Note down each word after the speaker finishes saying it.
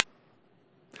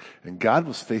And God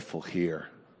was faithful here.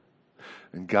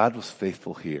 And God was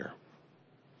faithful here.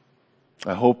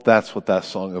 I hope that's what that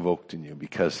song evoked in you,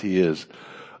 because He is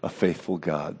a faithful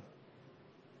God.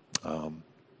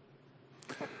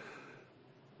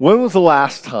 When was the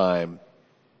last time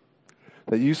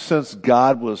that you sensed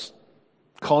God was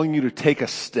calling you to take a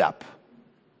step?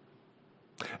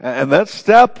 And that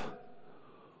step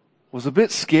was a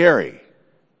bit scary,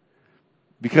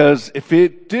 because if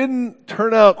it didn't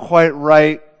turn out quite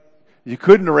right, you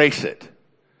couldn't erase it.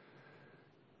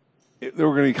 There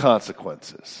were going to be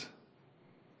consequences.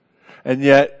 And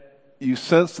yet, you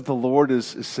sense that the Lord is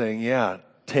saying, yeah,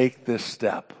 take this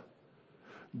step.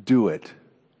 Do it.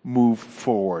 Move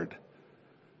forward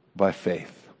by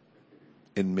faith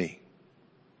in me.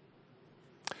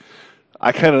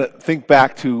 I kind of think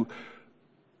back to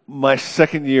my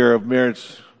second year of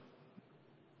marriage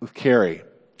with Carrie,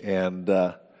 and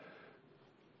God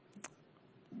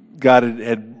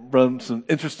had run some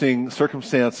interesting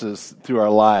circumstances through our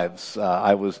lives.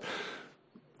 I was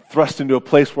thrust into a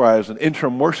place where I was an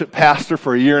interim worship pastor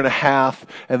for a year and a half,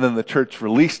 and then the church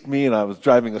released me, and I was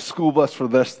driving a school bus for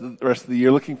the rest of the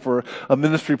year, looking for a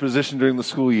ministry position during the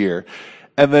school year.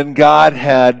 And then God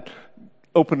had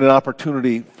opened an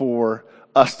opportunity for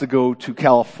us to go to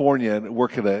California and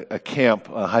work at a camp,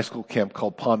 a high school camp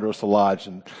called Ponderosa Lodge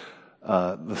in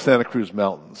the Santa Cruz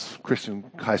Mountains, Christian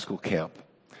high school camp.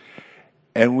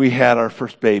 And we had our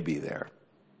first baby there,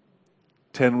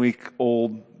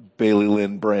 10-week-old Bailey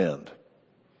Lynn Brand.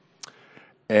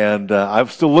 And I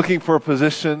was still looking for a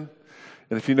position.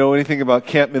 And if you know anything about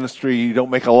camp ministry, you don't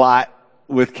make a lot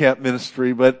with camp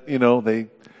ministry, but, you know, they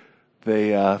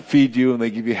feed you and they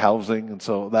give you housing, and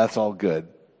so that's all good.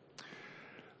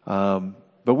 But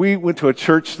we went to a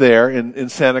church there in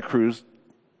Santa Cruz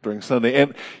during Sunday.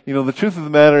 And, you know, the truth of the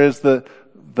matter is the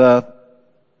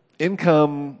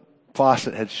income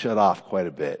faucet had shut off quite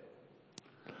a bit.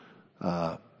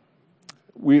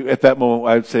 We, at that moment,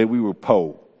 I would say we were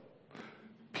POO.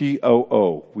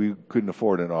 P-O-O. We couldn't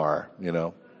afford an R, you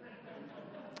know.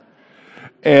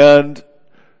 And,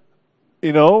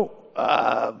 you know,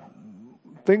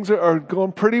 things are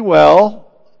going pretty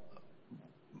well,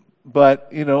 but,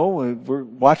 you know, we're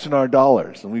watching our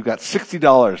dollars, and we've got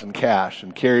 $60 in cash,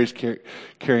 and Carrie's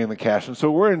carrying the cash. And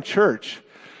so we're in church,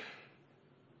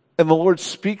 and the Lord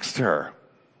speaks to her,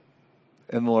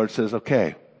 and the Lord says,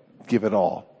 okay, give it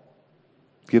all.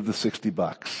 Give the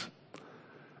 $60.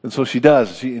 And so she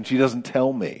does, and she doesn't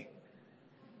tell me.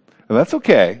 And that's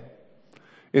okay.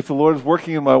 If the Lord is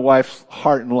working in my wife's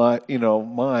heart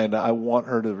and mind, I want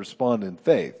her to respond in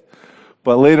faith.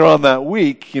 But later on that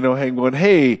week, you know, going,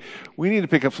 hey, we need to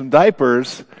pick up some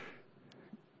diapers.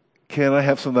 Can I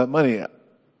have some of that money?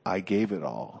 I gave it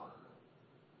all.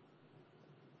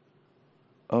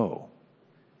 Oh,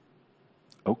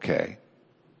 okay.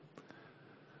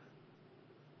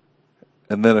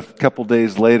 And then a couple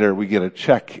days later, we get a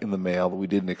check in the mail that we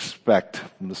didn't expect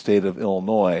from the state of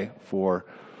Illinois for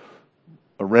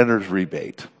a renter's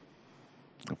rebate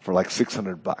for like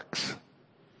 $600.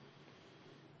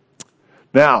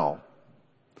 Now,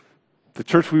 the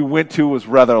church we went to was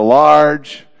rather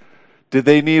large. Did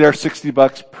they need our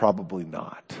 $60? Probably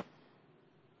not.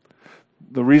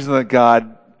 The reason that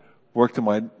God worked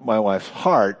in my wife's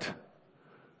heart,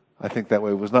 I think that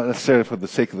way, was not necessarily for the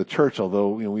sake of the church,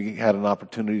 although, you know, we had an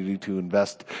opportunity to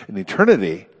invest in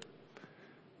eternity.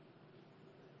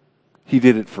 He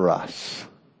did it for us.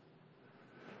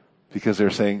 Because they're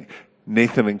saying,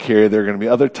 Nathan and Carrie, there are going to be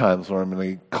other times where I'm going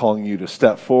to be calling you to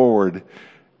step forward,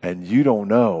 and you don't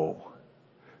know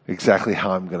exactly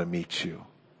how I'm going to meet you,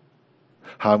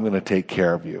 how I'm going to take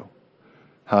care of you,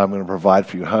 how I'm going to provide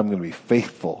for you, how I'm going to be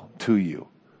faithful to you.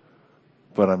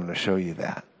 But I'm going to show you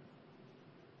that.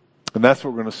 And that's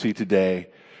what we're going to see today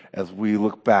as we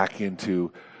look back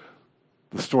into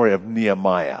the story of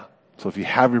Nehemiah. So if you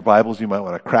have your Bibles, you might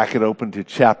want to crack it open to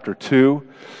chapter 2.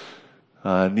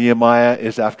 Nehemiah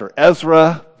is after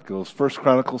Ezra. It goes 1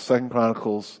 Chronicles, 2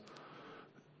 Chronicles,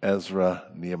 Ezra,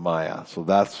 Nehemiah. So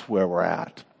that's where we're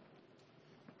at.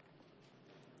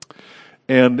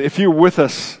 And if you were with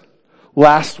us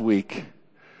last week,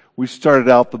 we started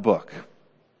out the book.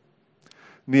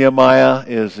 Nehemiah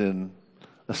is in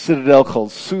a citadel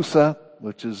called Susa,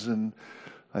 which is in,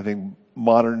 I think,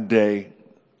 modern day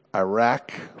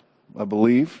Iraq, I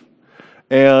believe.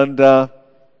 And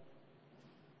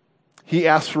he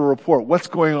asked for a report. What's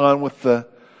going on with the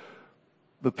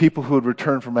people who had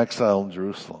returned from exile in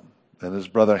Jerusalem? And his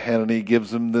brother Hanani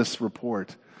gives him this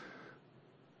report.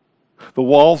 The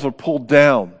walls are pulled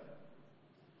down.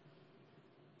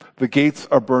 The gates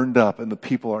are burned up, and the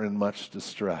people are in much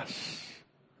distress.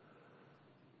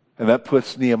 And that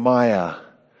puts Nehemiah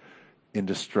in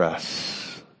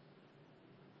distress.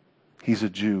 He's a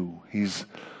Jew. He's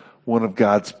one of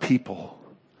God's people.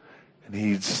 And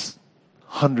he's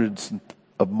hundreds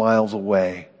of miles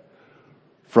away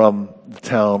from the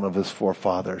town of his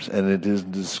forefathers. And it is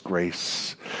in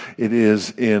disgrace. It is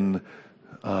in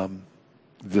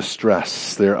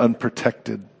distress. They're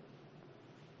unprotected.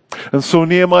 And so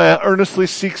Nehemiah earnestly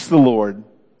seeks the Lord,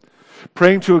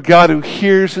 praying to a God who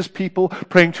hears his people,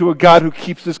 praying to a God who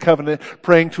keeps his covenant,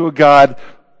 praying to a God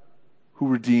who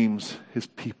redeems his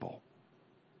people.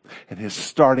 And his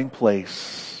starting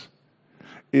place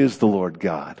is the Lord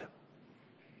God.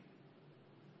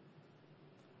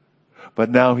 But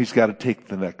now he's got to take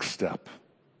the next step.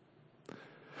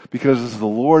 Because as the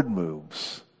Lord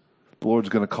moves, the Lord's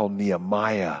going to call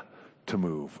Nehemiah to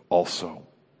move also.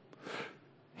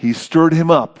 He stirred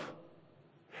him up.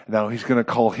 Now he's going to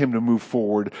call him to move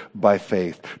forward by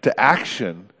faith, to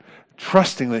action,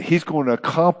 trusting that he's going to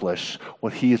accomplish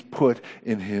what he has put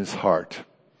in his heart,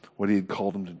 what he had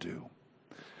called him to do.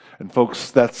 And folks,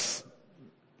 that's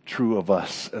true of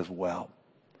us as well.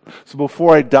 So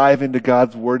before I dive into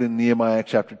God's word in Nehemiah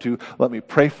chapter 2, let me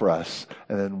pray for us,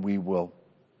 and then we'll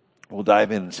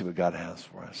dive in and see what God has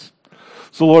for us.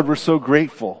 So Lord, we're so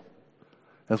grateful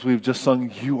as we've just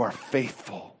sung, you are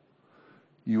faithful.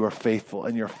 You are faithful,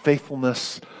 and your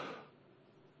faithfulness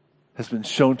has been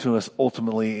shown to us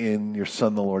ultimately in your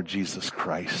Son, the Lord Jesus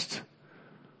Christ,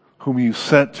 whom you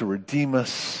sent to redeem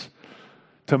us,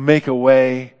 to make a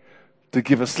way, to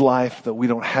give us life that we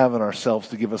don't have in ourselves,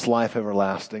 to give us life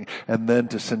everlasting, and then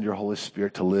to send your Holy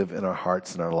Spirit to live in our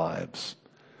hearts and our lives.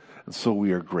 And so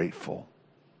we are grateful.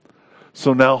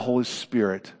 So now, Holy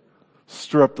Spirit,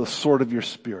 stir up the sword of your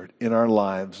Spirit in our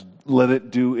lives. Let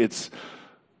it do its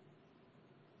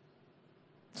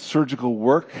surgical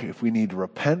work. If we need to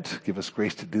repent, give us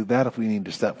grace to do that. If we need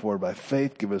to step forward by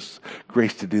faith, give us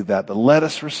grace to do that. But let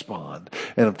us respond.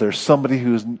 And if there's somebody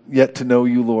who's yet to know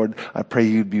you, Lord, I pray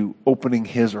you'd be opening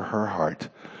his or her heart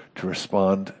to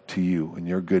respond to you and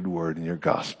your good word and your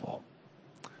gospel.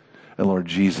 And Lord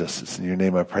Jesus, it's in your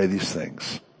name I pray these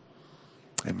things.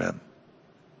 Amen.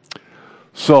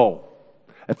 So,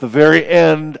 at the very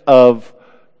end of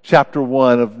chapter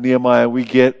 1 of Nehemiah, we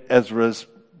get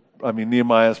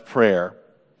Nehemiah's prayer.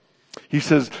 He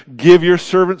says, give your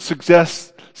servant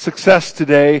success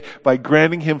today by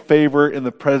granting him favor in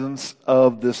the presence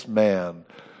of this man.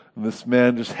 And this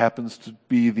man just happens to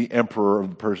be the emperor of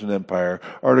the Persian Empire,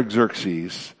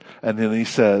 Artaxerxes. And then he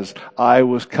says, I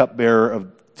was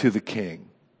cupbearer to the king.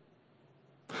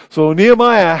 So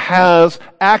Nehemiah has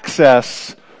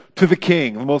access to the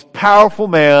king, the most powerful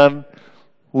man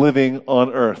living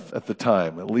on earth at the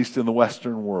time, at least in the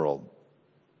Western world.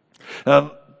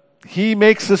 He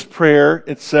makes this prayer,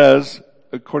 it says,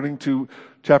 according to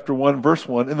chapter 1, verse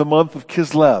 1, in the month of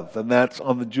Kislev, and that's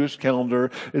on the Jewish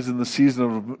calendar, is in the season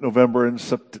of November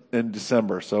and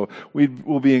December. So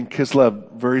we'll be in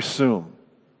Kislev very soon.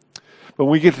 But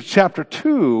when we get to chapter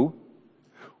 2,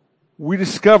 we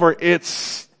discover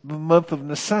it's the month of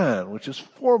Nisan, which is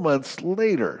 4 months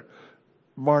later,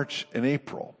 March and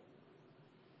April.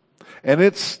 And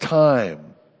it's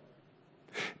time.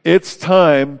 It's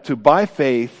time to, by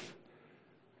faith,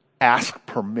 ask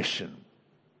permission.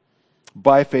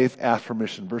 By faith, ask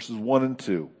permission. Verses 1 and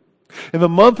 2. In the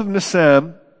month of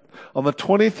Nisan, on the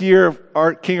 20th year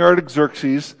of King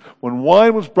Artaxerxes, when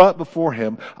wine was brought before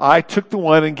him, I took the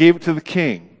wine and gave it to the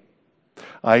king.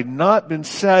 I had not been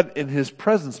sad in his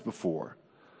presence before.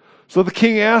 So the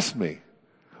king asked me,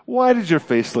 why did your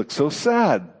face look so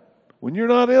sad when you're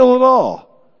not ill at all?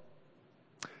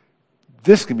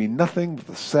 This can be nothing but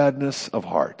the sadness of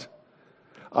heart.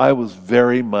 I was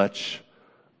very much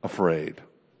afraid.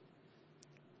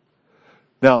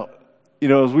 Now,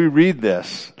 as we read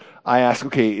this, I ask,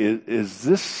 okay, is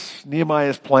this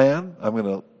Nehemiah's plan? I'm going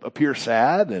to appear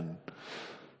sad and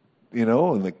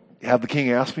have the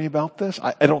king ask me about this?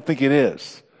 I don't think it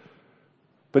is.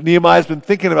 But Nehemiah's been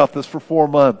thinking about this for 4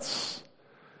 months.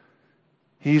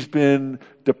 He's been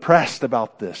depressed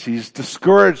about this. He's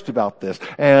discouraged about this.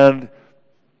 And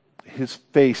his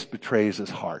face betrays his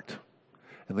heart.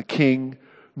 And the king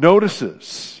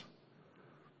notices.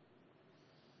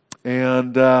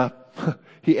 And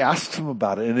he asks him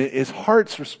about it. And his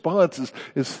heart's response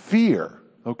is fear.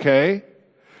 Okay?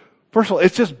 First of all,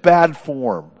 it's just bad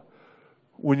form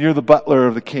when you're the butler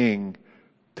of the king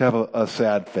to have a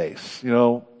sad face.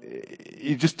 You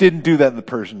just didn't do that in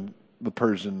the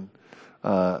Persian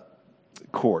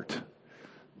court.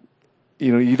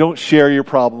 You don't share your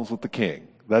problems with the king.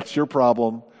 That's your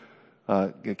problem.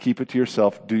 Keep it to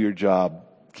yourself. Do your job.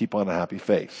 Keep on a happy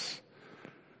face.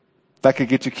 That could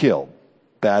get you killed.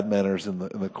 Bad manners in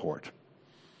the court.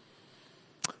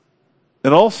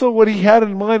 And also what he had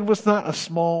in mind was not a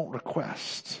small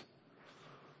request.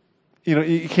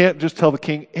 You can't just tell the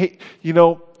king, hey,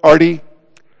 Artie,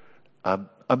 I'm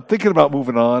thinking about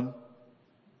moving on.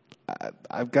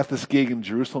 I've got this gig in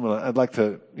Jerusalem and I'd like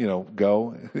to,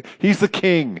 go. He's the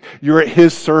king. You're at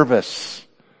his service.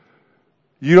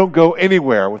 You don't go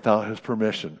anywhere without his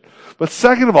permission. But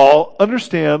second of all,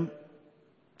 understand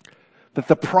that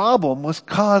the problem was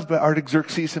caused by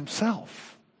Artaxerxes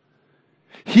himself.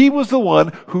 He was the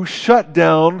one who shut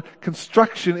down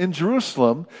construction in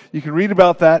Jerusalem. You can read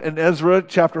about that in Ezra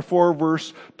chapter 4,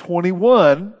 verse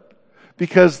 21,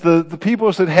 because the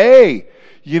people said, hey,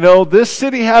 this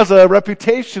city has a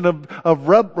reputation of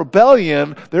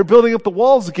rebellion. They're building up the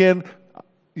walls again.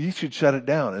 You should shut it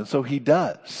down. And so he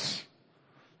does.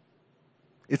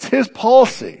 It's his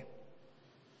policy.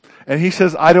 And he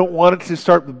says, I don't want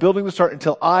the building to start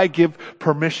until I give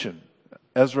permission.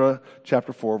 Ezra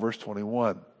chapter 4, verse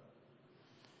 21.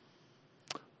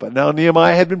 But now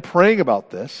Nehemiah had been praying about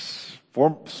this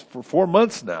for 4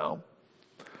 months now.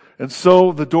 And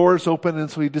so the door is open, and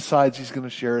so he decides he's going to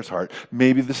share his heart.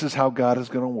 Maybe this is how God is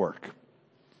going to work.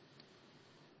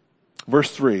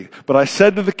 Verse 3, but I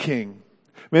said to the king,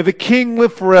 may the king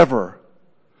live forever.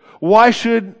 Why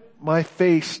should my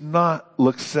face not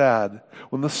look sad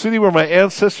when the city where my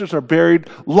ancestors are buried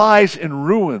lies in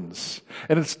ruins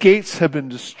and its gates have been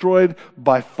destroyed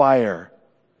by fire?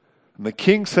 And the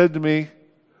king said to me,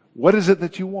 what is it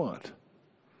that you want?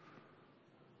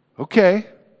 Okay,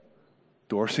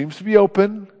 door seems to be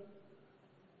open.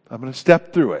 I'm going to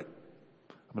step through it.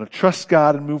 I'm going to trust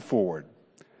God and move forward.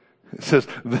 It says,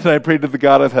 then I prayed to the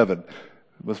God of heaven.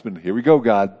 It must have been, here we go,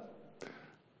 God.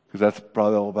 Because that's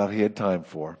probably all about he had time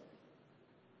for.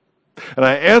 And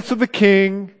I answered the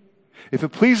king, if it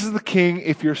pleases the king,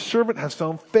 if your servant has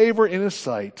found favor in his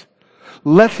sight,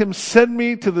 let him send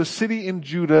me to the city in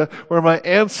Judah where my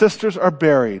ancestors are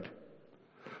buried,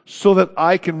 so that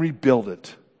I can rebuild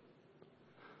it.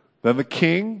 Then the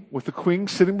king, with the queen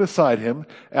sitting beside him,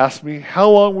 asked me, how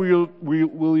long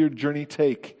will your journey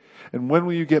take, and when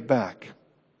will you get back?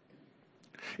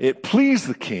 It pleased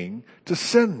the king to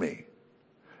send me,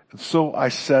 and so I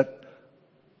set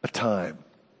a time.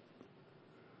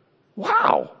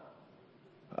 Wow.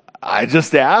 I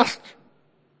just asked,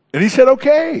 and he said,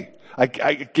 okay. I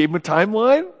gave him a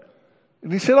timeline,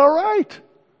 and he said, all right.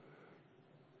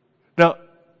 Now,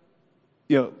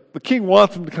 the king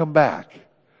wants him to come back,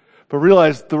 but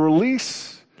realize the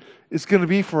release is going to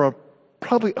be for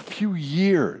probably a few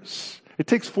years. It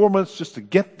takes 4 months just to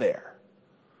get there.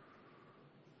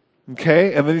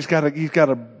 Okay? And then he's got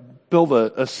to build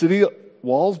a city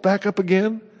walls back up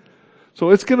again. So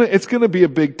it's gonna be a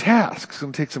big task. It's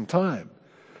gonna take some time.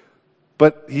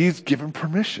 But he's given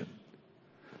permission.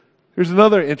 Here's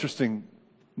another interesting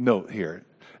note here.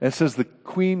 It says the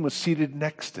queen was seated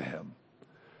next to him.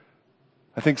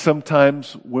 I think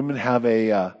sometimes women have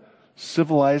a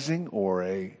civilizing or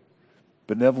a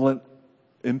benevolent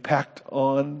impact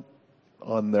on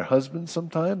their husbands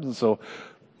sometimes. And so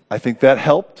I think that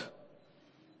helped.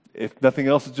 If nothing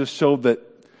else, it just showed that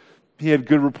he had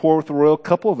good rapport with the royal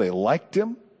couple. They liked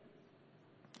him.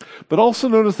 But also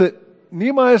notice that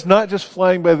Nehemiah is not just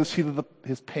flying by the seat of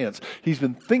his pants. He's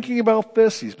been thinking about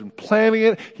this. He's been planning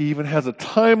it. He even has a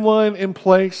timeline in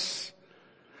place.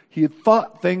 He had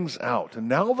thought things out. And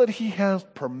now that he has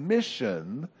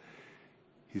permission,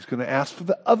 he's going to ask for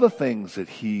the other things that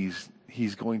he's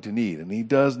going to need. And he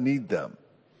does need them.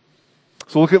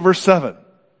 So look at verse 7.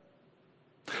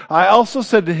 I also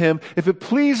said to him, if it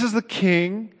pleases the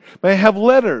king, may I have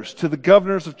letters to the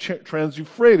governors of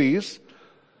Trans-Euphrates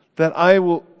that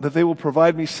they will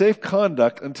provide me safe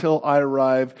conduct until I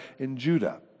arrive in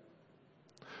Judah.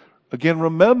 Again,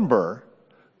 remember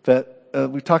that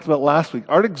we talked about last week,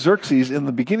 Artaxerxes, in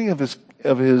the beginning of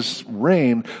his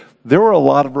reign, there were a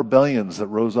lot of rebellions that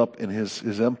rose up in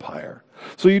his empire.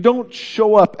 So you don't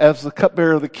show up as the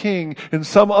cupbearer of the king in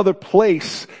some other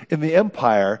place in the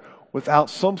empire without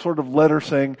some sort of letter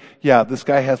saying, yeah, this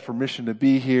guy has permission to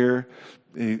be here.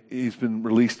 He's been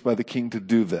released by the king to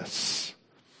do this.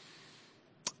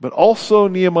 But also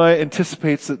Nehemiah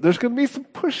anticipates that there's going to be some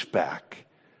pushback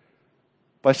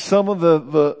by some of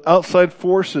the outside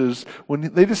forces when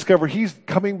they discover he's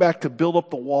coming back to build up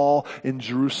the wall in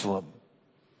Jerusalem.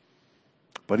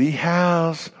 But he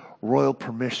has royal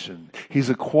permission. He's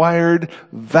acquired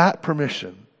that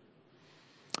permission.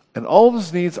 And all of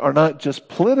his needs are not just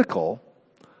political.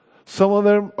 Some of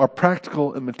them are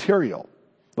practical and material.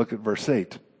 Look at verse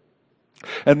 8.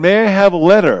 And may I have a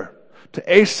letter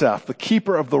to Asaph, the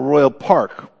keeper of the royal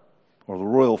park, or the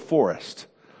royal forest,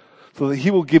 so that he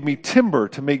will give me timber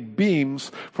to make beams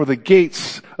for the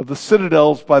gates of the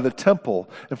citadels by the temple,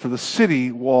 and for the city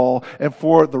wall, and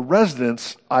for the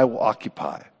residence I will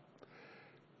occupy.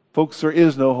 Folks, there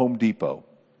is no Home Depot.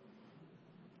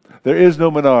 There is no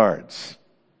Menards.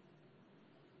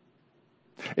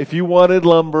 If you wanted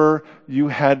lumber, you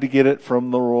had to get it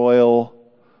from the royal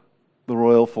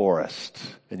forest,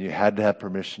 and you had to have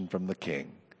permission from the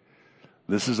king.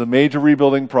 This is a major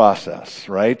rebuilding process,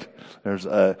 right? There's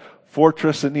a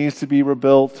fortress that needs to be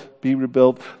rebuilt.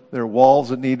 There are walls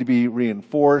that need to be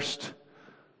reinforced.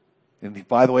 And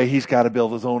by the way, he's got to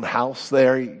build his own house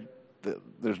there.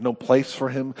 There's no place for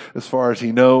him as far as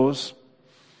he knows.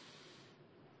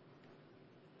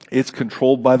 It's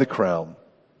controlled by the crown.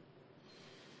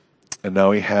 And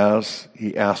now he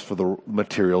asked for the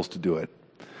materials to do it.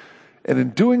 And in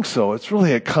doing so, it's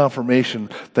really a confirmation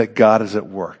that God is at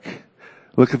work.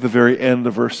 Look at the very end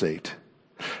of verse 8.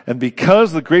 And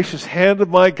because the gracious hand of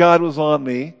my God was on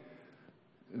me,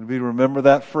 and we remember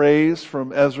that phrase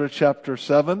from Ezra chapter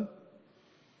 7,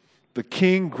 the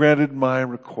king granted my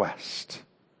request.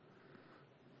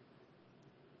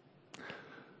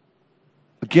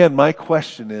 Again, my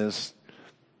question is,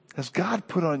 has God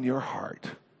put on your heart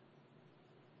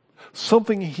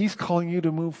something he's calling you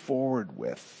to move forward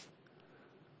with,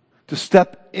 to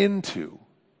step into?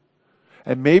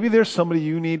 And maybe there's somebody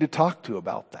you need to talk to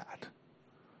about that.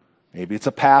 Maybe it's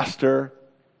a pastor.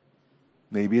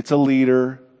 Maybe it's a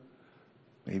leader.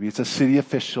 Maybe it's a city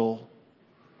official.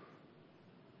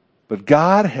 But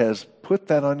God has put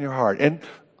that on your heart. And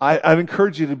I'd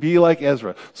encourage you to be like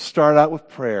Ezra. Start out with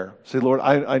prayer. Say, Lord,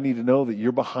 I need to know that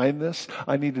you're behind this.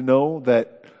 I need to know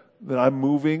that I'm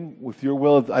moving with your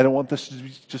will. I don't want this to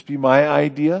just be my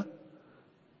idea.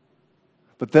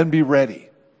 But then be ready.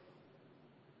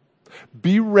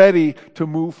 Be ready to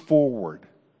move forward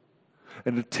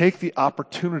and to take the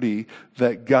opportunity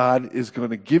that God is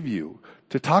going to give you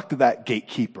to talk to that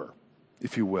gatekeeper,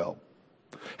 if you will.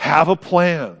 Have a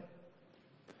plan.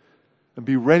 And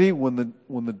be ready when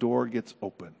the door gets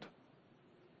opened.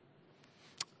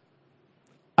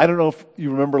 I don't know if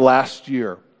you remember last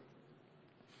year,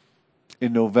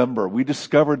 in November, we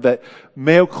discovered that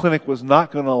Mayo Clinic was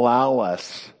not going to allow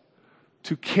us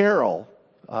to carol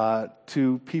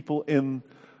to people in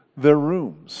their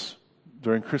rooms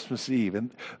during Christmas Eve.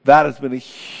 And that has been a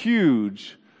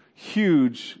huge,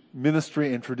 huge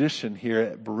ministry and tradition here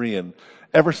at Berean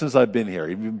ever since I've been here,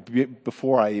 even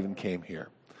before I even came here.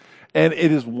 And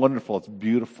it is wonderful. It's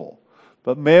beautiful.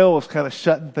 But Mayo was kind of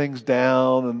shutting things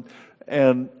down.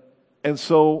 And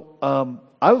so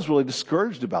I was really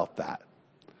discouraged about that.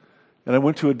 And I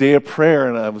went to a day of prayer,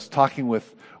 and I was talking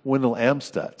with Wendell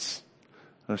Amstutz.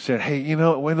 And I said, hey, you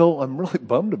know, Wendell, I'm really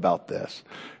bummed about this.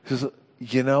 He says,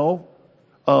 you know,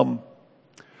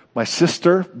 my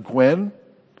sister, Gwen,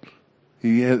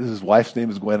 his wife's name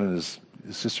is Gwen, and his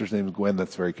sister's name is Gwen.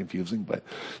 That's very confusing, but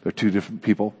they're two different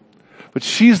people. But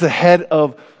she's the head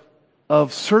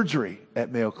of surgery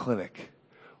at Mayo Clinic.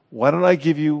 Why don't I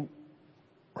give you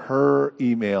her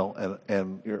email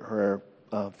and her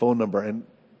phone number and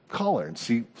call her and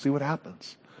see what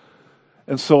happens?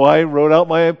 And so I wrote out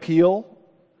my appeal,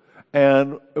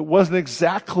 and it wasn't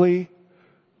exactly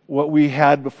what we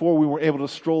had before. We were able to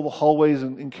stroll the hallways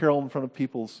and carol in front of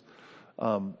people's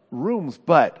rooms,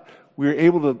 but we were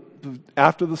able to,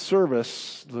 after the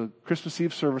service, the Christmas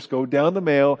Eve service, go down to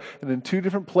Mayo, and in two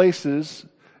different places,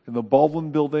 in the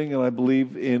Baldwin building and I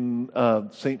believe in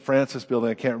St. Francis building,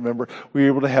 I can't remember, we were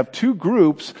able to have two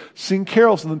groups sing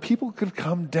carols, and then people could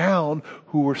come down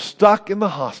who were stuck in the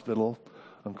hospital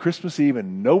on Christmas Eve,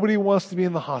 and nobody wants to be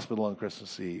in the hospital on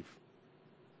Christmas Eve,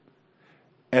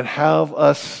 and have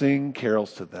us sing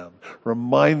carols to them,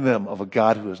 remind them of a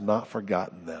God who has not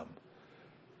forgotten them.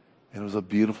 And it was a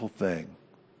beautiful thing.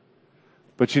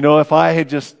 But you know, if I had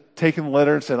just taken the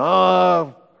letter and said,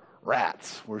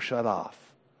 rats, we're shut off.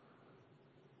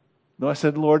 No, I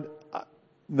said, Lord,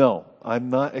 no, I'm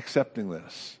not accepting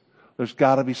this. There's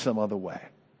got to be some other way.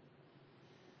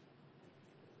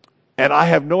 And I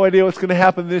have no idea what's going to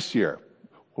happen this year.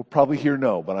 We'll probably hear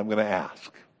no, but I'm going to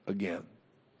ask again.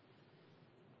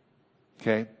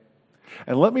 Okay?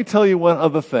 And let me tell you one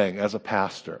other thing as a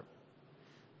pastor.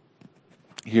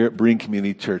 Here at Berean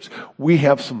Community Church, we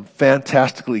have some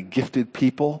fantastically gifted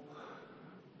people,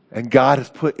 and God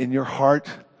has put in your heart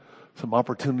some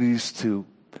opportunities to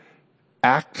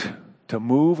act, to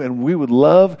move, and we would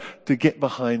love to get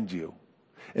behind you.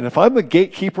 And if I'm the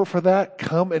gatekeeper for that,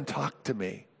 come and talk to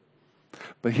me.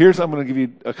 But I'm going to give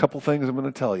you a couple things I'm going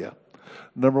to tell you.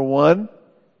 Number one,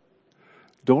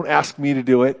 don't ask me to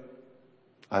do it.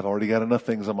 I've already got enough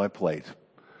things on my plate.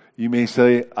 You may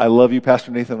say, I love you,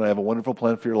 Pastor Nathan, and I have a wonderful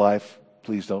plan for your life.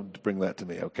 Please don't bring that to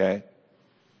me, okay?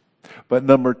 But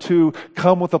number 2,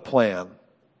 come with a plan.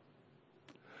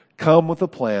 Come with a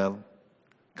plan.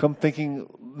 Come thinking,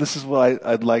 this is what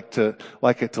I'd like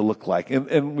it to look like.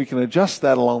 And we can adjust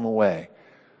that along the way.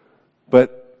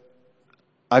 But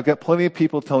I've got plenty of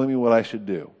people telling me what I should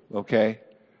do, okay?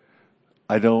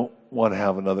 I don't want to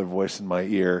have another voice in my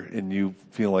ear and you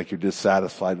feel like you're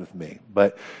dissatisfied with me.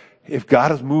 But if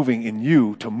God is moving in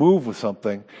you to move with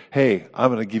something, hey,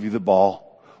 I'm going to give you the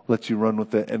ball, let you run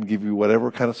with it, and give you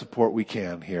whatever kind of support we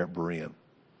can here at Berean.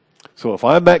 So if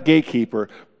I'm that gatekeeper,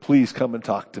 please come and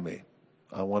talk to me.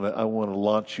 I want to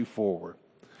launch you forward,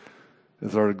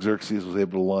 as Artaxerxes was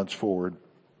able to launch forward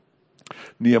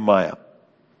Nehemiah.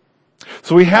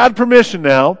 So we had permission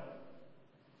now.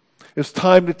 It's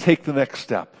time to take the next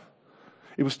step.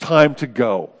 It was time to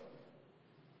go.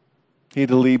 He had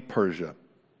to leave Persia.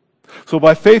 So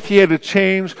by faith he had to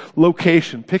change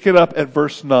location. Pick it up at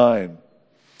verse 9.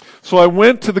 So I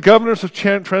went to the governors of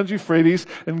Trans-Euphrates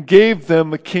and gave them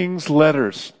the king's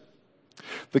letters.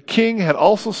 The king had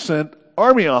also sent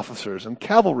army officers and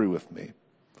cavalry with me.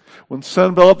 When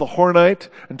Sanballat the Horonite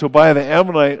and Tobiah the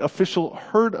Ammonite official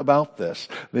heard about this,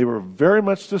 they were very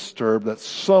much disturbed that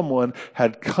someone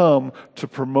had come to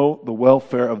promote the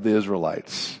welfare of the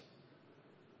Israelites.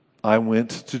 I went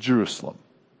to Jerusalem.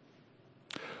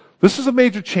 This is a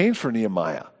major change for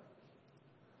Nehemiah.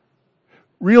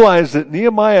 Realize that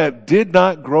Nehemiah did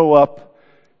not grow up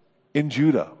in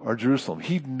Judah or Jerusalem.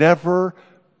 He'd never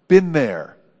been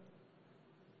there.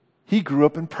 He grew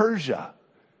up in Persia.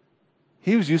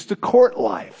 He was used to court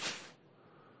life.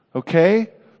 Okay?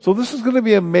 So this is going to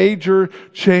be a major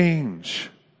change.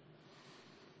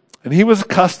 And he was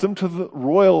accustomed to the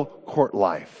royal court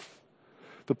life.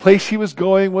 The place he was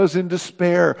going was in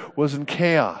despair, was in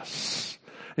chaos.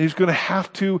 And he's going to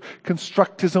have to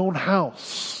construct his own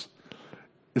house.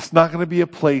 It's not going to be a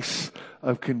place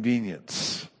of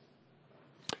convenience.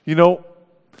 You know,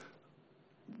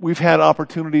 we've had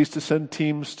opportunities to send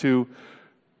teams to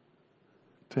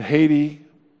Haiti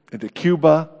and to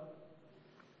Cuba.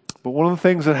 But one of the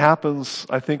things that happens,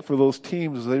 I think, for those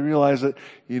teams is they realize that,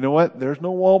 you know what, there's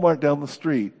no Walmart down the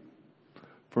street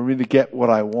for me to get what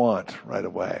I want right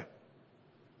away.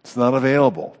 It's not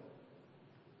available.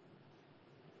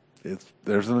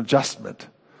 There's an adjustment.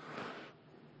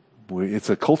 It's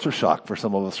a culture shock for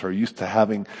some of us who are used to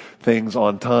having things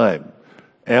on time.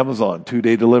 Amazon,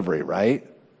 2-day delivery, right?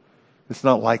 It's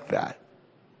not like that.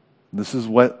 This is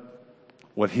what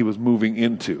he was moving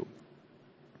into.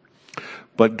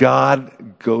 But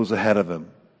God goes ahead of him.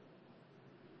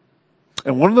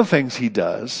 And one of the things he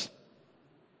does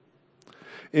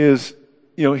is,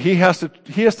 you know, he has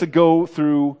to go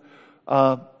through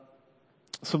some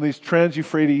of these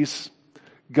Trans-Euphrates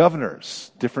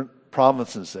governors, different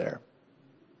provinces there.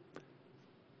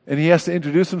 And he has to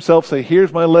introduce himself, say,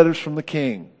 here's my letters from the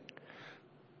king.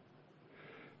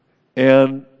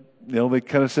 And, you know, they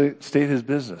kind of state his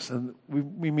business. And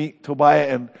we meet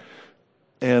Tobiah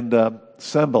and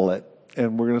Sanballat,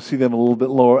 and we're going to see them a little bit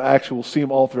lower. Actually, we'll see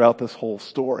them all throughout this whole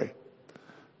story.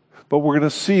 But we're going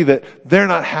to see that they're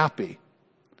not happy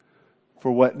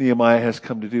for what Nehemiah has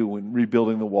come to do when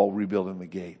rebuilding the wall, rebuilding the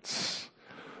gates.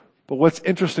 But what's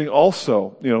interesting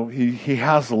also, you know, he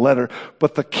has the letter,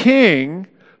 but the king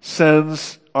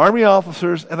sends army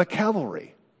officers and a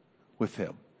cavalry with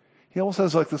him. He almost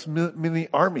has like this mini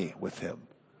army with him.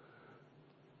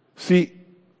 See,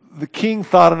 the king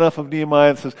thought enough of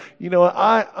Nehemiah and says, you know what,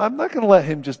 I'm not going to let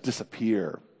him just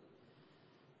disappear.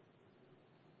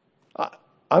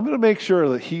 I'm going to make sure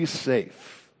that he's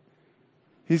safe.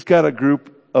 He's got a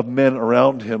group of men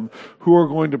around him who are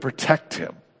going to protect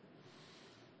him.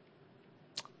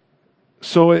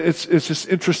 So it's just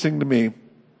interesting to me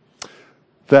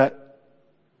that,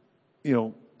 you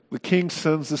know, the king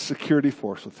sends this security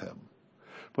force with him.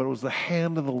 But it was the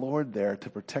hand of the Lord there to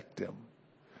protect him.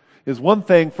 It's one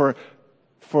thing for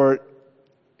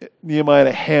Nehemiah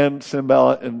to hand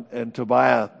Sanballat and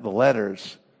Tobiah the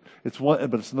letters.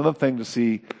 But it's another thing to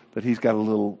see that he's got a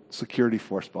little security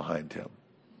force behind him.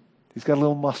 He's got a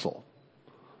little muscle.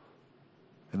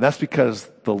 And that's because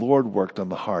the Lord worked on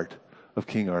the heart of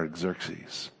King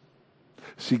Artaxerxes.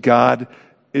 See, God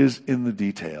is in the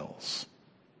details.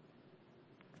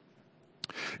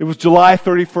 It was July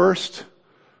 31st,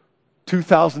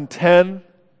 2010.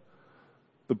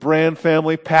 The Brand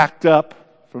family packed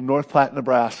up from North Platte,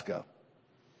 Nebraska.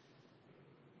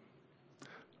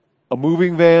 A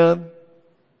moving van,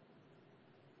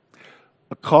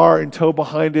 a car in tow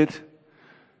behind it,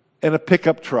 and a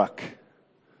pickup truck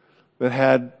that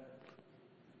had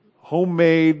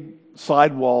homemade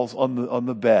sidewalls on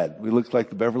the bed. We looked like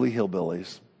the Beverly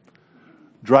Hillbillies.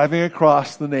 Driving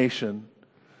across the nation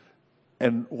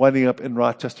and winding up in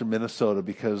Rochester, Minnesota,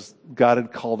 because God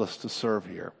had called us to serve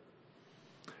here.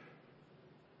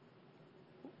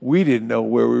 We didn't know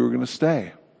where we were going to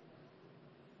stay.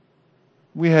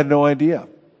 We had no idea.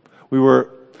 We were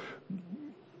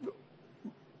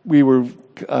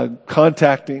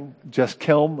contacting Jess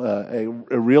Kelm,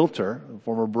 a realtor, a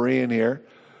former Berean here,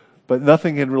 but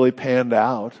nothing had really panned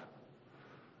out.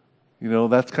 You know,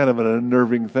 that's kind of an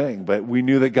unnerving thing, but we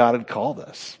knew that God had called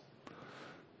us.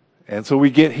 And so we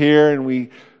get here and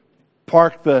we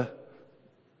park the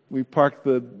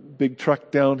big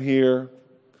truck down here,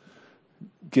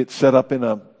 get set up in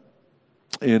a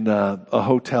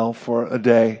hotel for a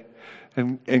day,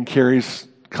 and Carrie's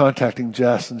contacting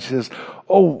Jess, and she says,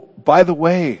 "Oh, by the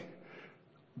way,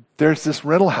 there's this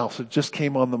rental house that just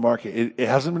came on the market. It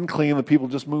hasn't been cleaned. The people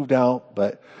just moved out,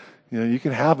 but you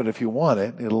can have it if you want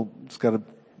it. It's got a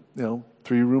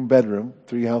 3-room bedroom,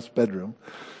 3-house bedroom,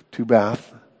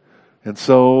 2-bath." And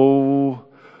so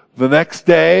the next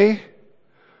day,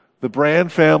 the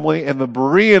Brand family and the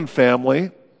Berean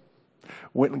family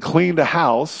went and cleaned a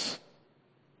house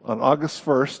on August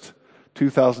 1st,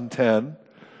 2010.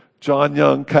 John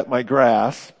Young cut my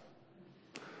grass,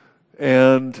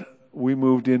 and we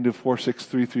moved into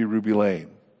 4633 Ruby Lane,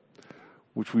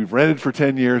 which we've rented for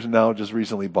 10 years and now just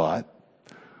recently bought,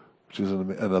 which is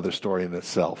another story in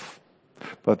itself.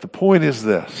 But the point is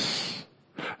this,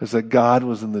 is that God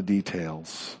was in the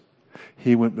details.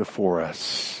 He went before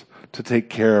us to take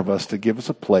care of us, to give us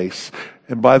a place.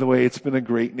 And by the way, it's been a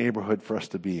great neighborhood for us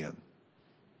to be in.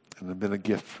 And it's been a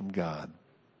gift from God.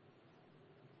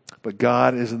 But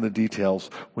God is in the details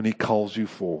when He calls you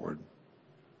forward.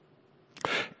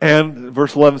 And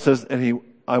verse 11 says,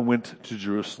 I went to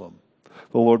Jerusalem.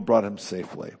 The Lord brought him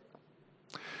safely.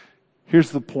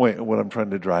 Here's the point of what I'm trying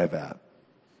to drive at.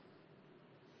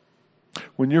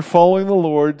 When you're following the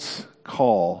Lord's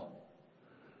call,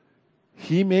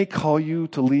 He may call you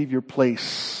to leave your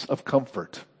place of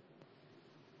comfort,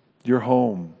 your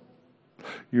home,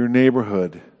 your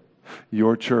neighborhood,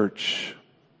 your church,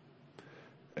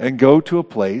 and go to a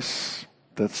place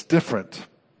that's different.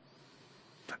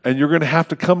 And you're going to have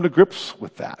to come to grips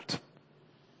with that.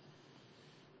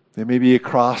 It may be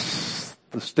across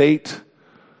the state,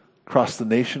 across the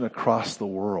nation, across the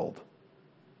world.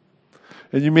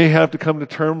 And you may have to come to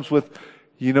terms with,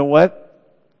 you know what?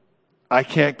 I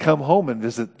can't come home and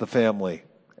visit the family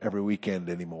every weekend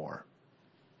anymore.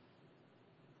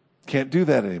 Can't do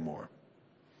that anymore.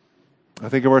 I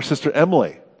think of our sister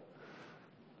Emily.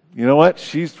 You know what?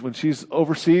 When she's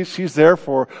overseas, she's there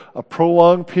for a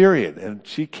prolonged period, and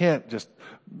she can't just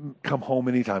come home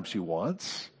anytime she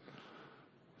wants.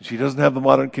 She doesn't have the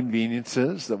modern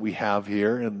conveniences that we have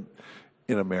here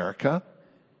in America.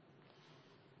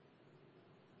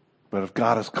 But if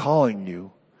God is calling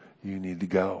you, you need to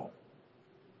go.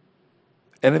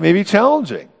 And it may be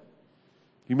challenging.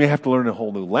 You may have to learn a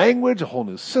whole new language, a whole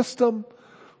new system,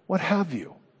 what have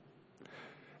you.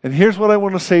 And here's what I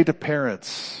want to say to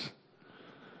parents.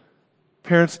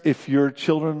 Parents, if your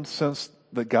children sense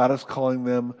that God is calling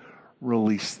them,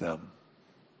 release them.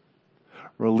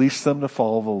 Release them to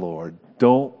follow the Lord.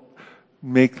 Don't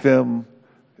make them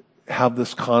have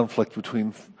this conflict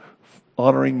between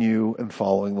honoring you and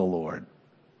following the Lord.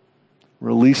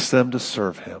 Release them to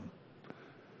serve Him.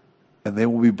 And they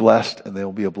will be blessed, and they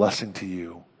will be a blessing to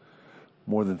you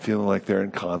more than feeling like they're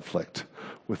in conflict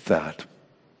with that.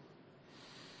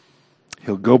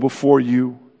 He'll go before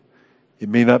you. It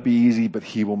may not be easy, but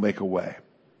He will make a way.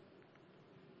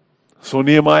 So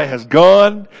Nehemiah has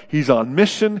gone. He's on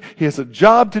mission. He has a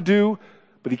job to do,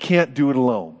 but he can't do it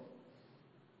alone.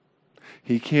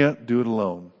 He can't do it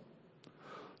alone.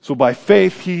 So by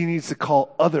faith, he needs to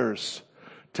call others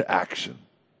to action.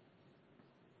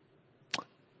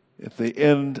 At the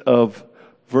end of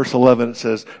verse 11, it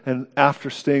says, and after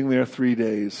staying there 3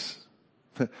 days,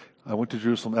 I went to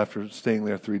Jerusalem after staying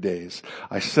there 3 days.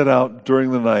 I set out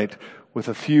during the night with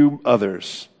a few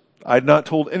others. I had not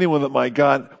told anyone that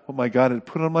what my God had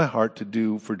put on my heart to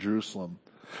do for Jerusalem.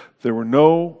 There were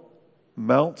no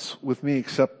mounts with me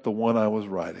except the one I was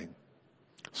riding.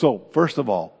 So, first of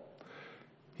all,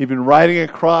 he'd been riding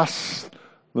across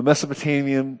the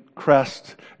Mesopotamian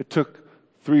crest. It took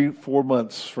 3-4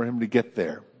 months for him to get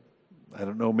there. I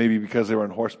don't know, maybe because they were on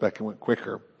horseback and went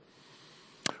quicker.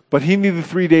 But he needed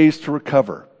 3 days to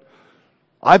recover.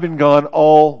 I've been gone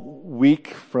all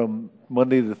week from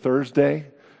Monday to Thursday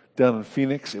down in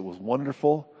Phoenix. It was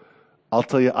wonderful. I'll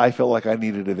tell you, I felt like I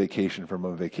needed a vacation from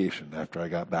a vacation after I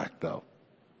got back, though.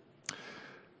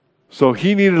 So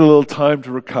he needed a little time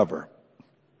to recover.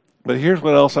 But here's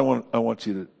what else I want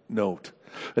you to note.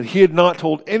 That he had not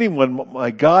told anyone what my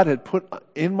God had put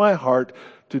in my heart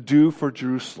to do for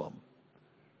Jerusalem.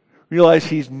 Realize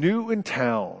he's new in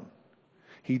town.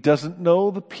 He doesn't know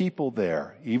the people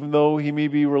there, even though he may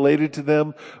be related to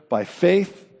them by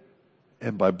faith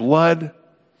and by blood.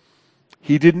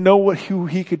 He didn't know who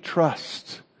he could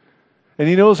trust. And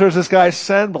he knows there's this guy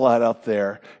Sanballat out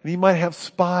there, and he might have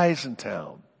spies in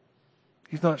town.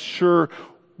 He's not sure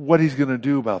what he's going to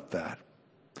do about that.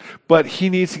 But he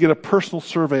needs to get a personal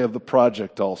survey of the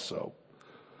project also.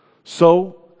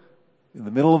 So, in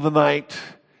the middle of the night,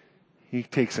 he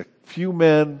takes a few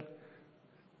men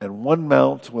and one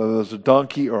mount, whether it's a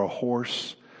donkey or a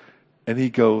horse, and he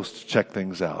goes to check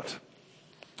things out.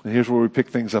 And here's where we pick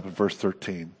things up in verse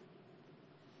 13.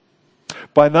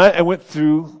 By night I went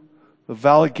through the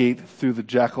valley gate toward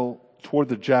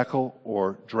the jackal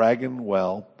or dragon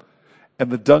well,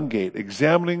 and the dung gate,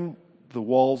 examining the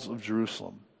walls of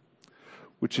Jerusalem,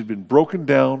 which had been broken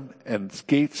down, and its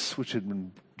gates which had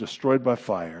been destroyed by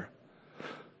fire.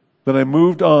 Then I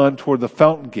moved on toward the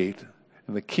fountain gate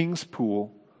and the king's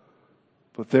pool,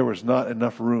 but there was not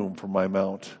enough room for my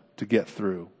mount to get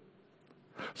through.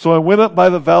 So I went up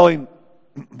the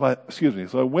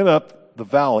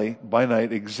valley by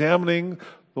night, examining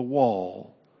the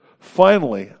wall.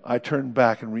 Finally, I turned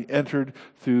back and re-entered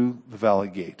through the valley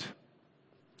gate.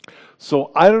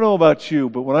 So I don't know about you,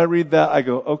 but when I read that, I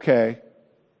go, okay,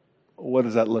 what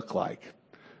does that look like?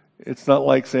 It's not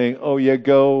like saying, oh yeah,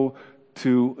 go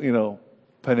to,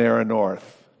 Panera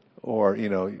North or,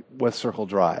 West Circle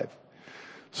Drive.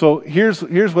 So here's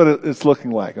what it's looking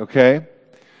like, okay?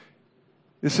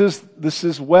 This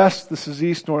is west, this is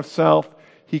east, north, south.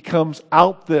 He comes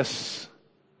out this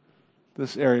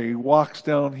area. He walks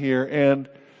down here, and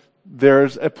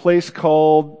there's a place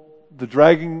called the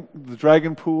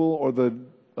dragon pool or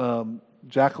the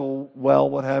jackal well,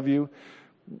 what have you.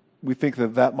 We think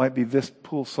that might be this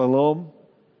pool, Siloam.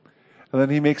 And then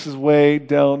he makes his way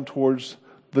down towards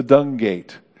the dung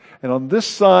gate. And on this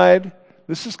side,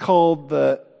 this is called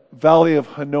the Valley of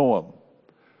Hinnom.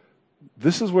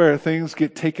 This is where things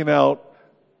get taken out,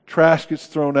 trash gets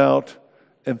thrown out,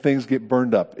 and things get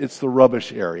burned up. It's the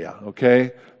rubbish area,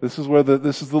 okay? This is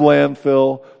this is the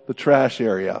landfill, the trash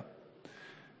area.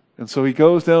 And so he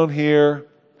goes down here,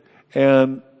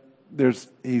 and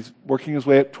he's working his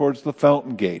way up towards the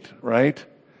fountain gate, right?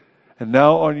 And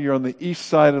now you're on the east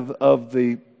side of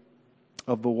the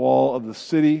wall of the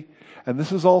city, and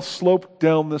this is all sloped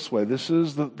down this way. This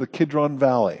is the Kidron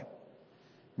Valley.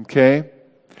 Okay?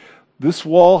 This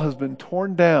wall has been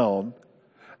torn down,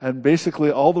 and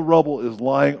basically all the rubble is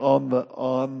lying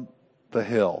on the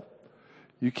hill.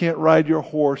 You can't ride your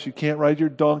horse, you can't ride your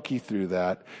donkey through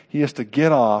that. He has to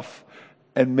get off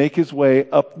and make his way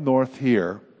up north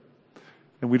here.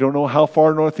 And we don't know how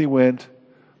far north he went,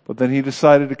 but then he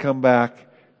decided to come back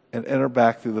and enter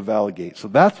back through the valley gate. So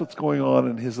that's what's going on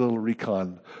in his little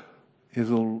recon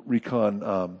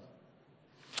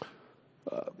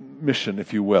mission,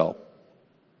 if you will.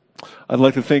 I'd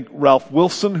like to thank Ralph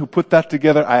Wilson, who put that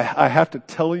together. I have to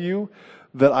tell you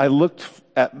that I looked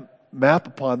at map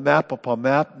upon map upon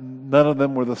map. None of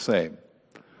them were the same.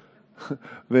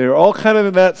 They were all kind of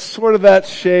in that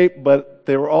shape, but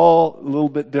they were all a little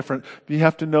bit different. You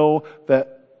have to know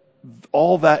that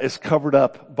all that is covered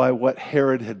up by what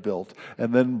Herod had built,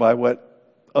 and then by what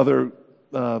other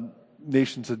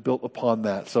nations had built upon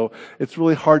that. So it's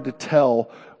really hard to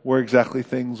tell where exactly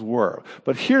things were.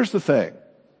 But here's the thing.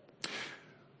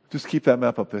 Just keep that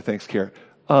map up there. Thanks, Karen.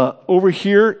 Over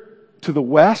here to the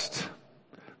west,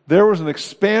 there was an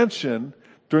expansion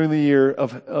during the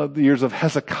years of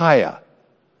Hezekiah.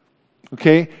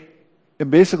 Okay?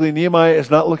 And basically Nehemiah is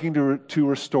not looking to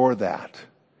restore that.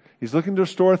 He's looking to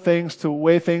restore things to the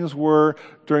way things were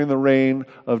during the reign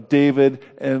of David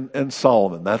and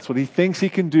Solomon. That's what he thinks he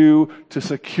can do to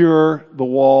secure the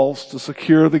walls, to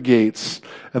secure the gates.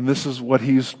 And this is what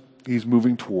he's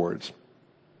moving towards.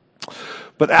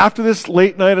 But after this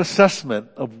late night assessment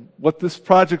of what this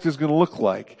project is going to look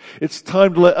like, it's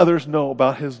time to let others know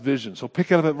about his vision. So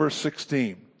pick it up at verse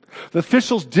 16. The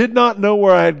officials did not know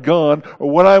where I had gone or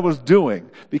what I was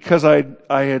doing, because I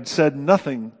had said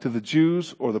nothing to the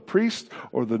Jews or the priests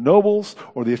or the nobles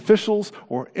or the officials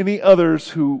or any others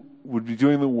who would be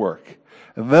doing the work.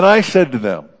 And then I said to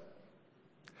them,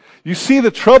 "You see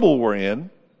the trouble we're in.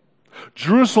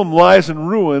 Jerusalem lies in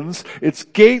ruins. Its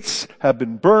gates have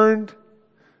been burned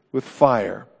with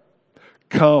fire.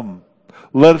 Come,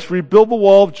 let us rebuild the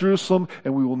wall of Jerusalem,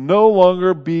 and we will no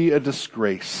longer be a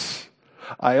disgrace.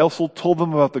 I also told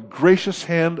them about the gracious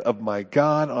hand of my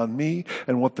God on me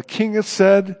and what the king has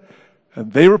said.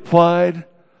 And they replied,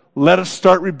 let us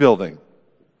start rebuilding.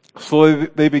 So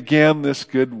they began this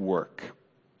good work.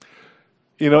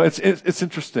 You know, it's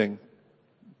interesting.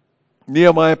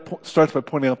 Nehemiah starts by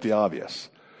pointing out the obvious.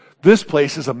 This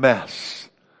place is a mess.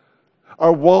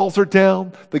 Our walls are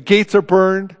down. The gates are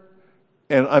burned.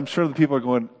 And I'm sure the people are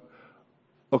going,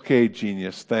 okay,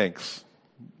 genius, thanks.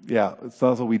 Yeah, it's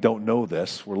not that we don't know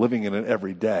this. We're living in it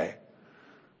every day.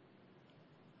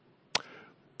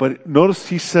 But notice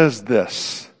he says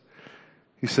this.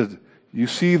 He said, you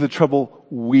see the trouble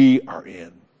we are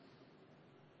in.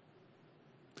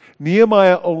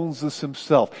 Nehemiah owns this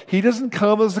himself. He doesn't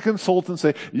come as a consultant and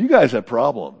say, you guys have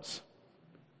problems.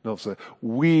 No, say,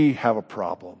 we have a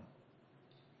problem.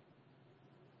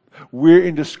 We're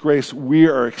in disgrace. We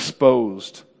are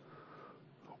exposed.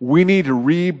 We need to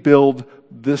rebuild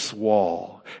this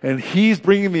wall. And he's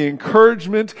bringing the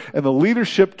encouragement and the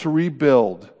leadership to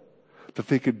rebuild, that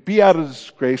they could be out of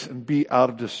disgrace and be out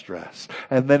of distress.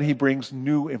 And then he brings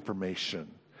new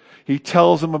information. He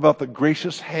tells them about the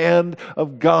gracious hand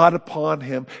of God upon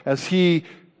him as he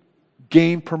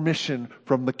gained permission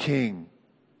from the king.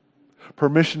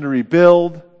 Permission to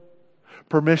rebuild,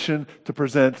 permission to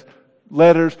present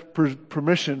letters,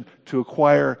 permission to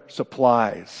acquire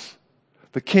supplies.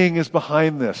 The king is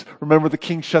behind this. Remember, the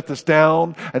king shut this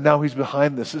down, and now he's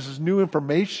behind this. This is new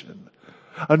information.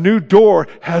 A new door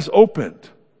has opened.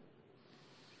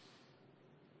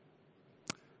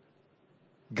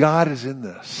 God is in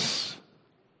this,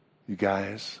 you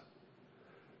guys.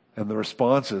 And the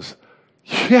response is,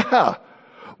 yeah,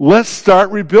 let's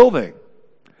start rebuilding.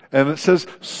 And it says,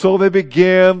 so they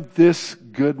began this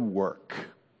good work.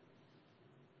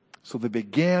 So they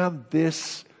began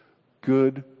this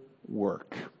good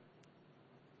work.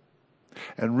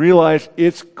 And realize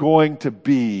it's going to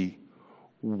be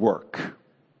work.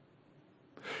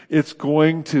 It's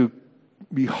going to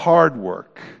be hard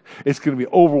work. It's going to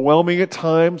be overwhelming at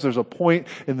times. There's a point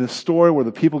in this story where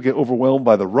the people get overwhelmed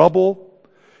by the rubble.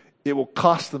 It will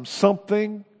cost them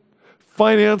something.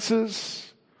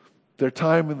 Finances. Their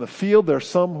time in the field. There are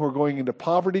some who are going into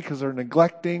poverty because they're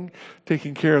neglecting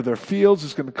taking care of their fields.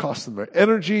 It's going to cost them their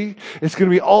energy. It's going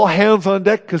to be all hands on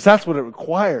deck because that's what it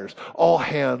requires. All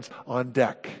hands on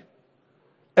deck.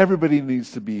 Everybody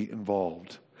needs to be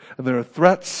involved. And there are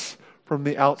threats from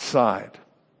the outside.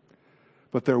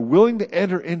 But they're willing to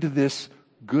enter into this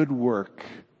good work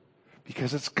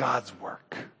because it's God's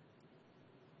work.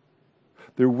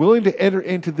 They're willing to enter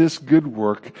into this good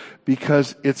work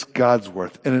because it's God's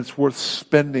work and it's worth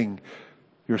spending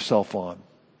yourself on.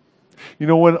 You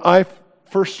know, when I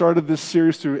first started this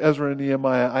series through Ezra and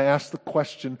Nehemiah, I asked the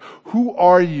question, who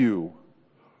are you?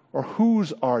 Or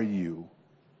whose are you?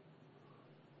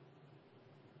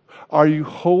 Are you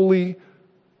holy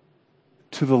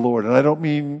to the Lord? And I don't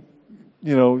mean,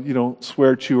 you don't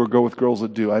swear, chew, or go with girls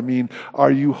that do. I mean,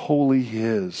 are you wholly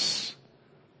His?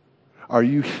 Are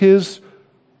you His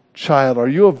child? Are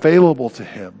you available to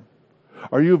Him?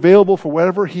 Are you available for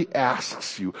whatever He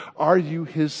asks you? Are you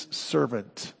His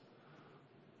servant?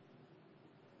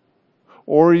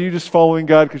 Or are you just following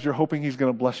God because you're hoping He's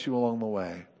going to bless you along the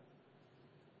way?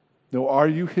 No, are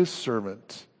you His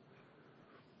servant?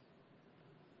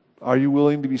 Are you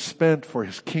willing to be spent for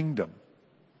His kingdom,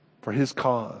 for His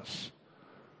cause?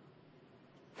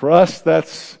 For us,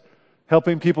 that's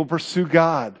helping people pursue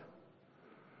God,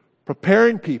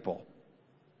 preparing people,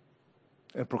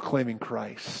 and proclaiming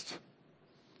Christ.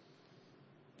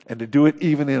 And to do it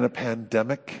even in a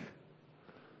pandemic.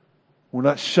 We're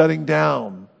not shutting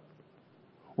down.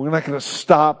 We're not going to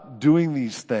stop doing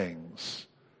these things.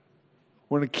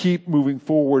 We're going to keep moving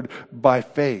forward by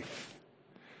faith.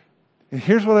 And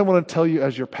here's what I want to tell you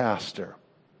as your pastor.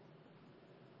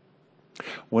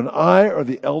 When I or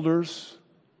the elders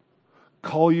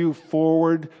call you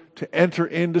forward to enter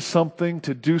into something,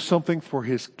 to do something for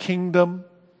His kingdom,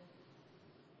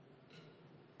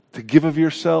 to give of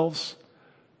yourselves,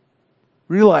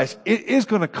 realize it is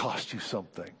going to cost you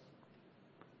something.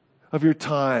 Of your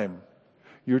time,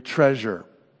 your treasure,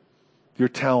 your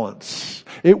talents.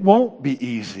 It won't be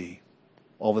easy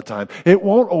all the time. It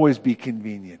won't always be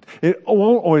convenient. It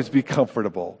won't always be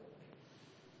comfortable.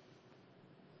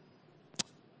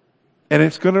 And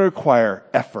it's going to require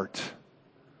effort.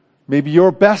 Maybe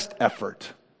your best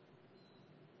effort.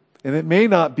 And it may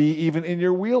not be even in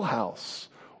your wheelhouse,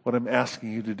 what I'm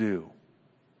asking you to do.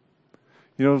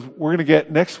 You know, we're going to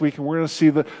get next week and we're going to see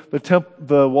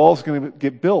the wall's going to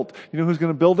get built. You know who's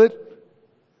going to build it?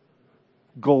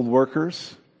 Gold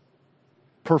workers,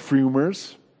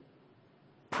 perfumers,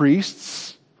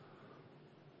 priests,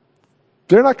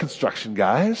 They're not construction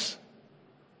guys,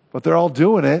 but they're all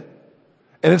doing it.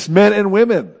 And it's men and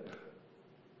women.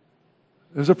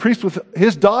 There's a priest with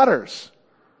his daughters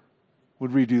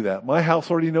would redo that. My house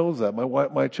already knows that.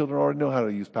 My children already know how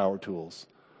to use power tools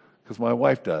because my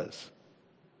wife does.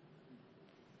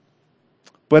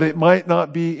 But it might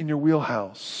not be in your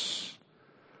wheelhouse.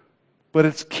 But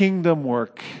it's kingdom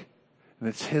work, and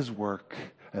it's his work,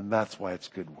 and that's why it's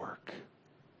good work.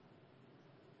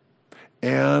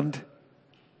 And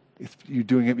you're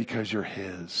doing it because you're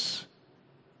his.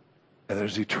 And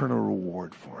there's eternal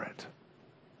reward for it.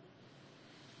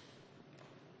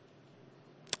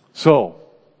 So,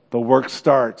 the work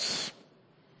starts.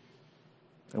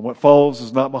 And what follows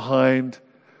is not behind.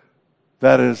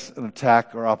 That is an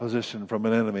attack or opposition from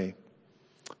an enemy,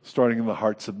 starting in the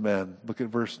hearts of men. Look at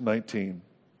verse 19.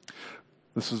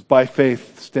 This is by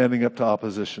faith standing up to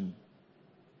opposition.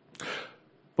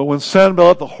 But when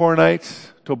Sanballat the Horonite,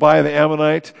 Tobiah the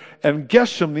Ammonite, and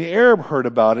Geshem the Arab heard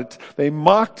about it, they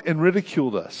mocked and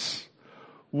ridiculed us.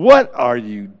 What are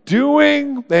you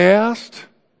doing? They asked.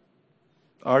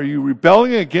 Are you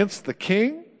rebelling against the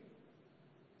king?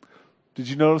 Did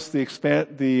you notice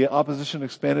the opposition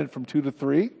expanded from 2 to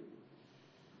 3?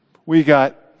 We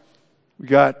got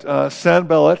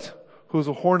Sanballat, who's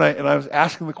a Horonite, and I was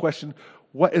asking the question,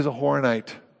 what is a Horonite?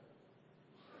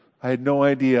 I had no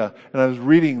idea. And I was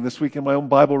reading this week in my own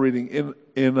Bible reading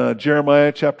in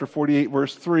Jeremiah chapter 48,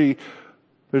 verse 3.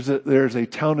 There's a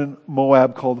town in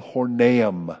Moab called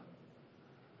Hornaim.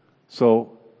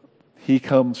 So he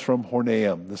comes from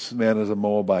Hornaim. This man is a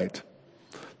Moabite.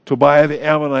 Tobiah the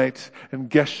Ammonite and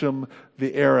Geshem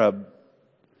the Arab.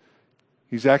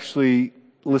 He's actually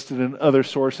listed in other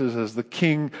sources as the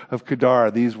king of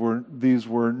Kedar. These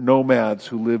were nomads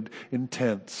who lived in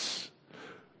tents.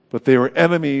 But they were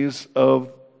enemies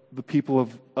of the people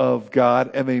of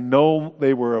God, and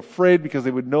they were afraid because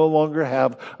they would no longer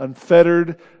have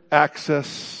unfettered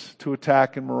access to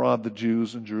attack and maraud the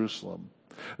Jews in Jerusalem.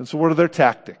 And so what are their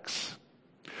tactics?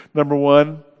 Number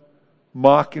one,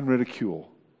 mock and ridicule.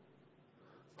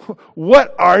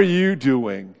 What are you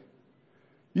doing?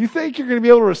 You think you're going to be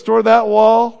able to restore that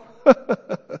wall?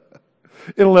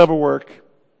 It'll never work.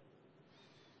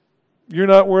 You're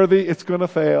not worthy. It's going to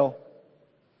fail.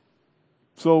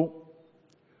 So,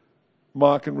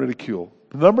 mock and ridicule.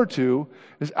 Number two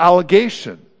is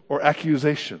allegation or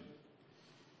accusation.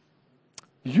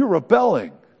 You're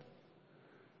rebelling.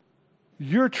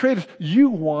 You're a traitor. You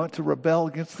want to rebel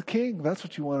against the king. That's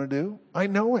what you want to do. I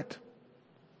know it.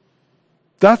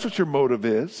 That's what your motive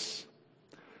is.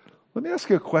 Let me ask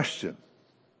you a question.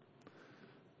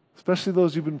 Especially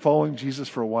those who've been following Jesus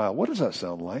for a while. What does that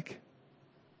sound like?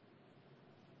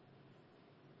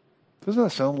 Doesn't that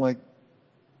sound like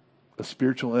a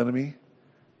spiritual enemy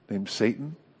named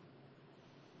Satan?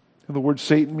 And the word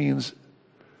Satan means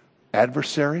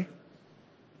adversary.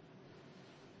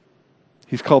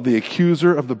 He's called the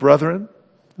accuser of the brethren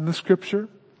in the scripture,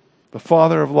 the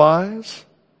father of lies.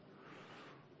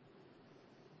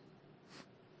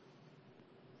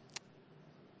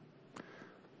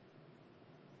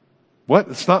 What?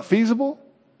 It's not feasible?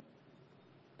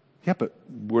 Yeah, but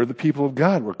we're the people of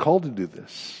God. We're called to do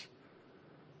this.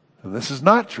 And this is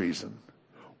not treason.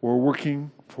 We're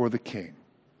working for the king.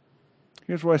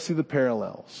 Here's where I see the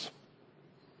parallels.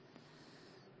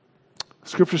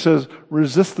 Scripture says,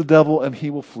 resist the devil and he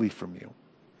will flee from you.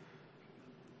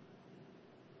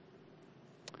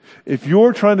 If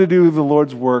you're trying to do the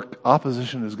Lord's work,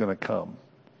 opposition is going to come.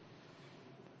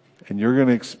 And you're going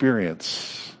to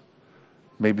experience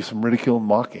maybe some ridicule and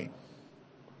mocking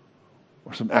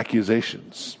or some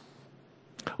accusations.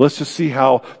 Let's just see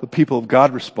how the people of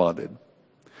God responded,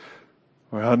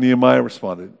 or how Nehemiah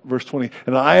responded. Verse 20,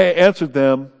 and I answered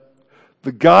them,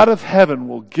 the God of heaven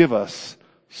will give us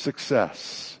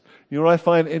success. You know what I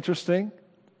find interesting?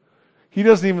 He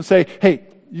doesn't even say, hey,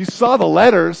 you saw the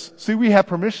letters. See, we have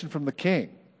permission from the king.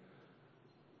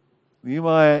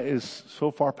 Nehemiah is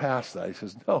so far past that. He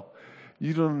says, no,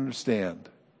 you don't understand.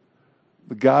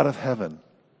 The God of heaven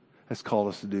has called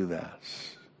us to do that.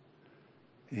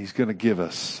 He's going to give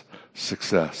us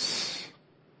success.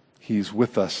 He's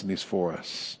with us and he's for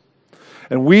us.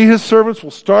 And we, his servants,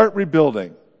 will start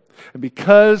rebuilding. And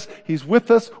because he's with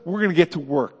us, we're going to get to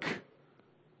work.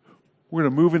 We're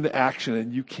going to move into action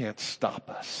and you can't stop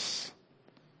us.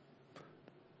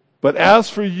 But as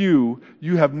for you,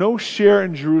 you have no share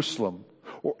in Jerusalem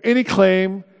or any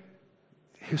claim,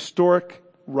 historic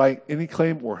right, any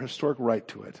claim or historic right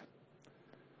to it.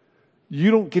 You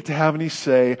don't get to have any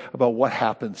say about what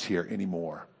happens here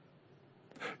anymore.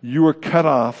 You are cut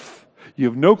off. You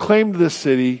have no claim to this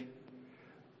city.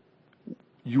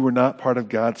 You are not part of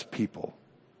God's people.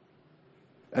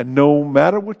 And no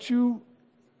matter what you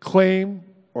claim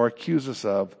or accuse us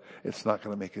of, it's not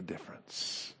going to make a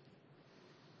difference.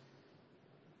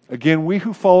 Again, we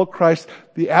who follow Christ,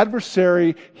 the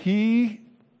adversary, he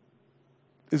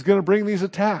is going to bring these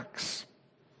attacks.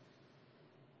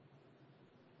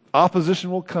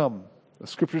 Opposition will come. The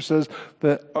scripture says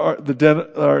that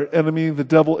our enemy, the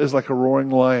devil, is like a roaring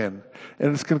lion.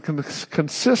 And it's going to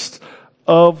consist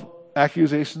of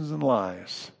accusations and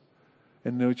lies.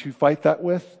 And know what you fight that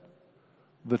with?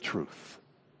 The truth.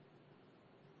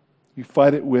 You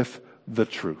fight it with the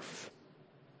truth.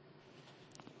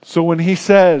 So when he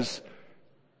says,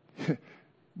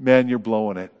 man, you're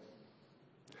blowing it.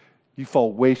 You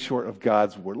fall way short of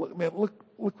God's word. Look, man, look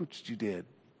what you did.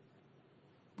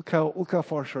 Look how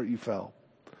far short you fell.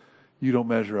 You don't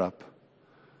measure up.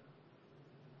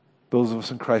 Those of us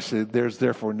in Christ say, there's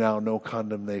therefore now no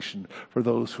condemnation for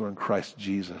those who are in Christ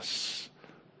Jesus,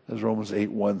 as Romans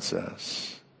 8:1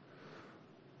 says.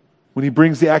 When he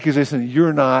brings the accusation that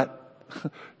you're not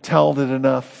talented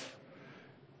enough,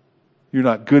 you're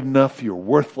not good enough, you're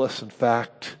worthless, in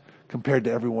fact, compared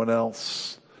to everyone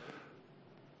else.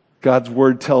 God's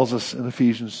word tells us in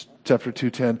Ephesians chapter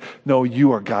 2:10, no,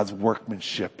 you are God's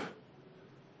workmanship,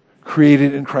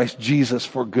 created in Christ Jesus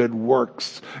for good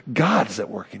works. God's at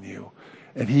work in you,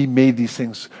 and he made these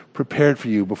things prepared for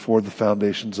you before the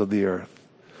foundations of the earth.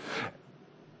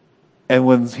 And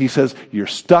when he says you're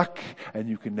stuck and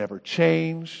you can never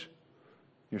change,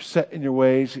 you're set in your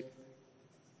ways,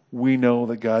 we know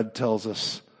that God tells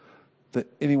us that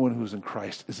anyone who's in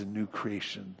Christ is a new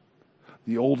creation.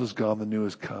 The old is gone, the new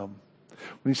has come.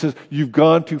 When he says, you've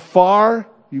gone too far,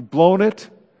 you've blown it,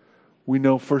 we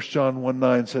know 1 John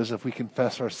 1:9 says if we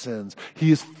confess our sins,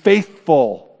 he is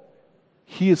faithful.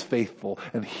 He is faithful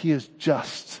and he is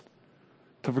just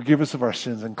to forgive us of our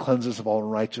sins and cleanse us of all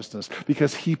unrighteousness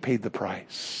because he paid the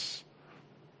price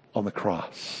on the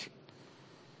cross.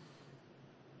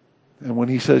 And when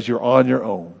he says you're on your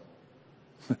own,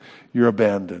 you're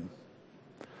abandoned,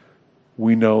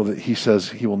 we know that he says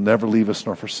he will never leave us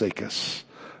nor forsake us,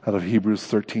 out of Hebrews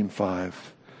 13:5.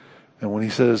 And when he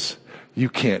says you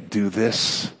can't do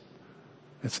this,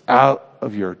 it's out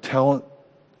of your talent,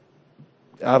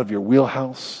 out of your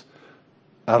wheelhouse,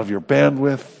 out of your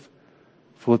bandwidth.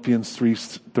 Philippians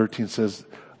 3:13 says,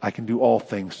 I can do all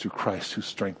things through Christ who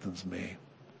strengthens me.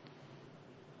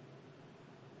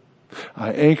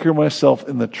 I anchor myself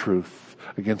in the truth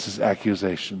against his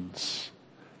accusations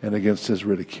and against his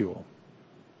ridicule.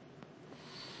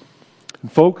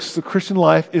 And folks, the Christian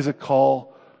life is a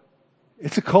call.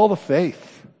 It's a call to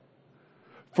faith.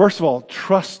 First of all,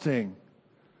 trusting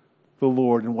the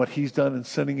Lord and what he's done in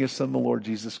sending his son, the Lord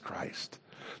Jesus Christ.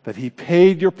 That he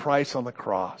paid your price on the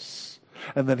cross.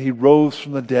 And that he rose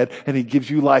from the dead and he gives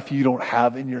you life you don't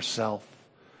have in yourself.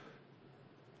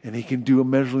 And he can do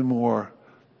immeasurably more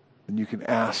than you can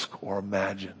ask or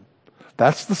imagine.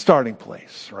 That's the starting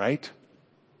place, right?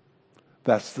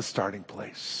 That's the starting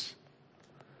place.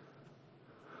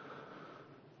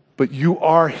 But you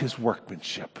are his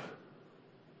workmanship.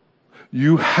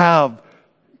 God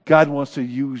wants to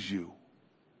use you.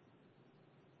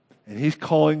 And he's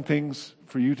calling things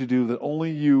for you to do that only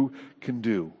you can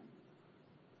do.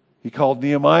 He called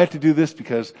Nehemiah to do this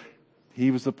because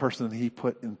he was the person that he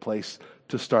put in place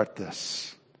to start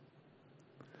this.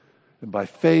 And by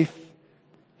faith,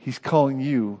 he's calling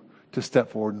you to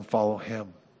step forward and follow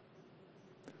him.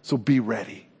 So be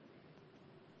ready.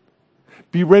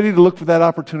 Be ready to look for that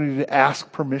opportunity to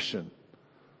ask permission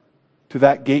to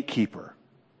that gatekeeper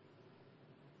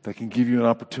that can give you an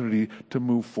opportunity to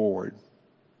move forward.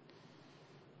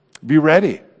 Be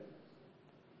ready.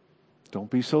 Don't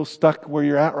be so stuck where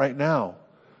you're at right now,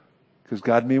 because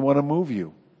God may want to move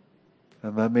you.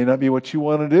 And that may not be what you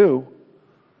want to do,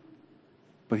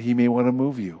 but he may want to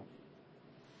move you.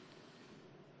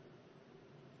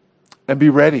 And be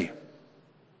ready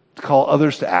to call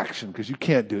others to action, because you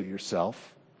can't do it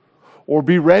yourself. Or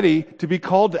be ready to be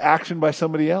called to action by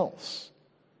somebody else.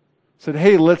 Said,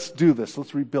 hey, let's do this.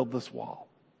 Let's rebuild this wall.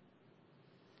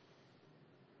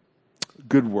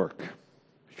 Good work,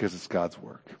 because it's God's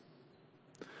work.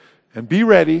 And be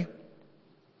ready,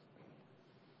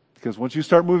 because once you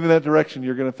start moving in that direction,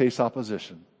 you're going to face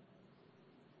opposition.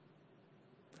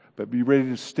 But be ready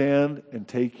to stand and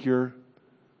take your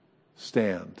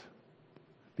stand,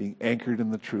 being anchored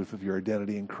in the truth of your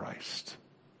identity in Christ.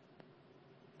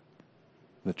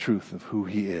 The truth of who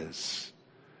he is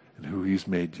and who he's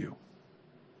made you.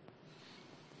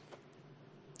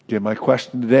 Again, my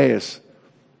question today is,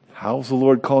 how's the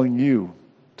Lord calling you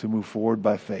to move forward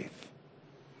by faith?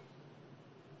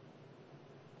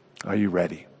 Are you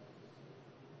ready?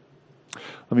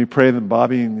 Let me pray, then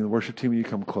Bobby and the worship team, will you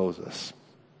come close us?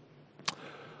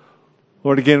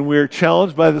 Lord, again, we're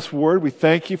challenged by this word. We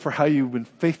thank you for how you've been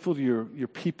faithful to your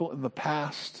people in the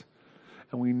past.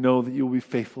 And we know that you will be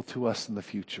faithful to us in the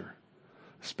future,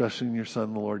 especially in your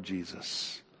Son, the Lord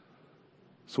Jesus.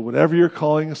 So whatever you're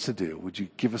calling us to do, would you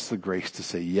give us the grace to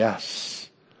say yes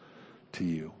to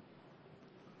you?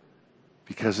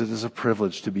 Because it is a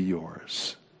privilege to be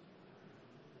yours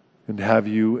and to have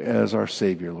you as our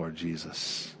Savior, Lord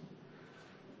Jesus.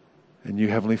 And you,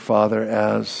 Heavenly Father,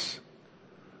 as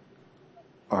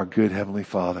our good Heavenly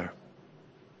Father.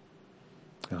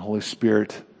 And Holy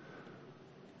Spirit,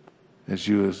 as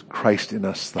you as Christ in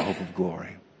us, the hope of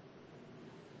glory.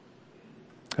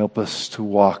 Help us to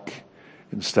walk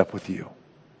in step with you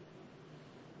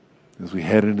as we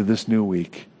head into this new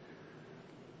week,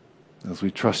 as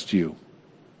we trust you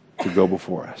to go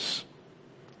before us.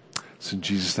 It's in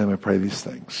Jesus' name I pray these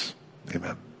things.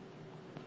 Amen.